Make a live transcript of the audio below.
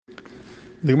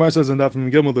The Gemara says in Daf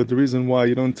Gimel that the reason why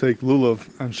you don't take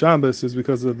lulav on Shabbos is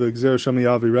because of the Gzer Shemi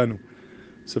Yavirenu.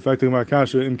 So effectively,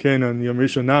 Markasha Im Kena and Yom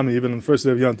Rishon Nami, even on the first day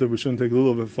of Yom Tov, we shouldn't take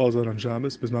lulav if it falls out on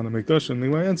Shabbos, Bisman HaMikdash. And the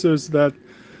Gemara answers that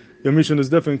Yom Rishon is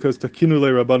different because Takinu Le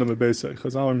Rabbanim Bebeisei.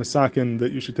 Chazal are Masakin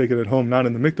that you should take it at home, not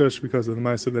in the Mikdash, because of the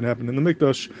Ma'aseh that happened in the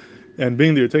Mikdash. And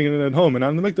being that you're taking it at home and not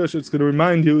in the Mikdash, it's going to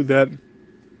remind you that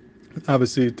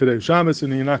obviously today is Shabbos,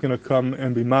 and you're not going to come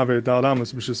and be Maver Dal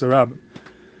Amos B'Shus HaRabim.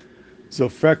 So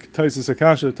Frek, Taisus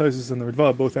Akasha, Taisus and the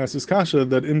Ritva both ask this kasha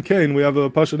that in Cain we have a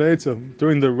Pasha Eitzah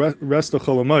during the rest of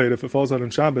Chol HaMoed. If it falls out on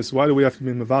Shabbos, why do we have to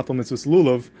be Mevatel Mitzvahs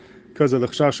Lulav? Because of the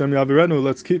Chshash Shem Yavirenu,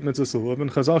 let's keep Mitzvahs Lulav. And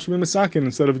Chazal should be Mesakin,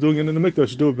 instead of doing it in the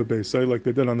Mikdash, do it B'Beisai like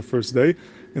they did on the first day.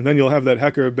 And then you'll have that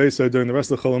Heker B'Beisai during the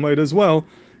rest of Chol HaMoed as well.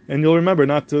 And you'll remember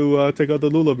not to take out the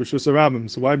Lulav B'Shus HaRabim.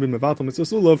 So why be Mevatel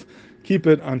Mitzvahs Lulav? Keep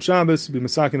it on Shabbos, be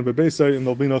Mesakin B'Beisai, and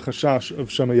there'll be no Chashash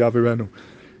of Shem Yavirenu.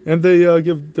 And they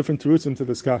give different terutzim to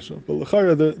this kasha. But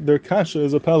l'chara, their kasha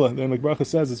is a pella. The Mikbracha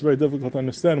says it's very difficult to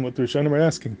understand what the Rishonim are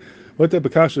asking. What type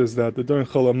of kasha is that during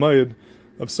Chol HaMoed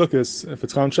of Sukkot, if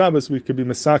it's Chon Shabbos, we could be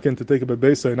mesakin to take a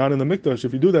b'beisai, not in the Mikdash.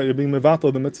 If you do that, you're being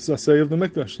mevatel the mitzvah say of the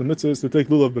Mikdash. The mitzvah is to take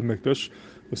lulav b'Mikdash,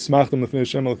 v'smachtem l'fnei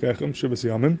Hashem elokechem shivas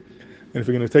yamim. And if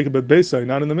you're going to take a b'beisai,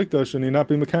 not in the Mikdash, and you're not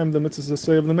being mekayim the mitzvah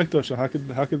say of the Mikdash, how could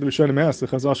the Rishonim ask the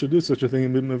Chazal should do such a thing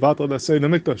and be mevatel that say in the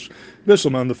Mikdash?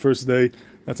 Bishlam on the first day,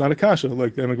 that's not a kasha.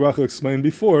 Like the Mikbracha explained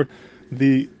before,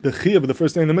 the chiyuv of the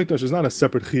first day in the Mikdash is not a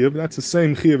separate chiyuv. That's the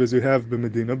same chiyuv as you have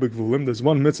b'Medina, b'Gvulim. There's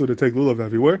one mitzvah to take lulav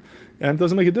everywhere, and it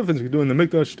doesn't make a difference if you do it in the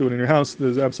Mikdash, do it in your house.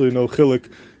 There's absolutely no chilik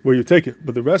where you take it.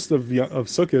 But the rest of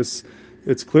Sukkot,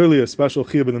 it's clearly a special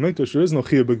chiyuv in the Mikdash. There is no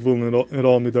chiyuv b'Gvulim at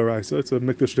all midaraisa. It's a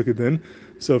Mikdash tikadin.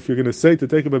 So if you're going to say to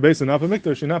take a b'beis and not a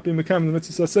Mikdash, you're not being mekam the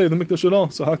mitzvah say the Mikdash at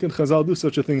all. So how can Chazal do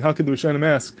such a thing? How can the Rishonim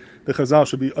ask the Chazal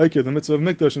should be oiker the mitzvah of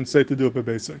Mikdash and say to do a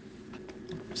b'beis?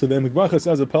 So the Mikbracha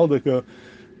says a peldik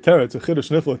teretz, a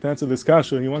chiddush nifla, to answer this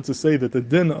kasha, and he wants to say that the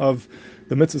din of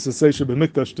the mitzvah saseh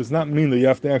b'mikdash does not mean that you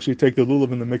have to actually take the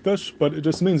lulav in the mikdash, but it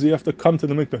just means that you have to come to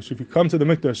the mikdash. If you come to the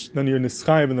mikdash, then you're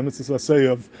nischayev in the mitzvah saseh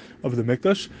of the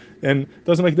mikdash, and it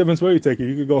doesn't make a difference where you take it.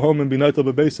 You could go home and be naitel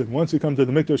b'beisin. Once you come to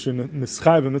the mikdash, you're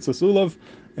nischayev in mitzvah lulav,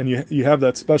 and you have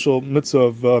that special mitzvah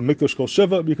of mikdash kol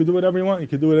shiva. You could do whatever you want. You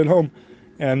could do it at home.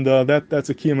 And that's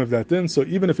a kiyum of that din. So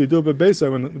even if you do it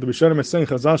b'beisai, when the Rishonim are saying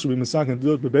Chazal should be misakin to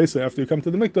do it b'beisai after you come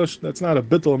to the mikdash, that's not a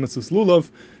bittul mitzvah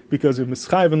lulav, because you're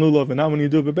mischayv in lulav, and now when you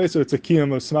do it b'beisai, it's a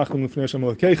kiyum of smachim l'fnei Hashem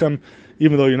elokechem,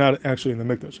 even though you're not actually in the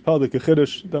mikdash. Paldik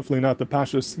chiddush, definitely not the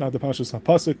pashas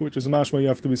hapasik, which is mashma you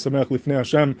have to be samech l'fnei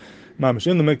Hashem mamish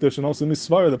in the mikdash, and also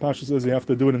misvara the pashas says you have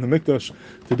to do it in the mikdash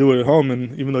to do it at home,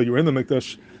 and even though you're in the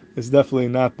mikdash, it's definitely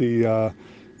not the.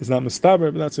 It's not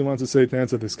mustaber, but that's what he wants to say to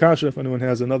answer this kasha. If anyone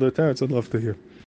has another teretz, I'd love to hear.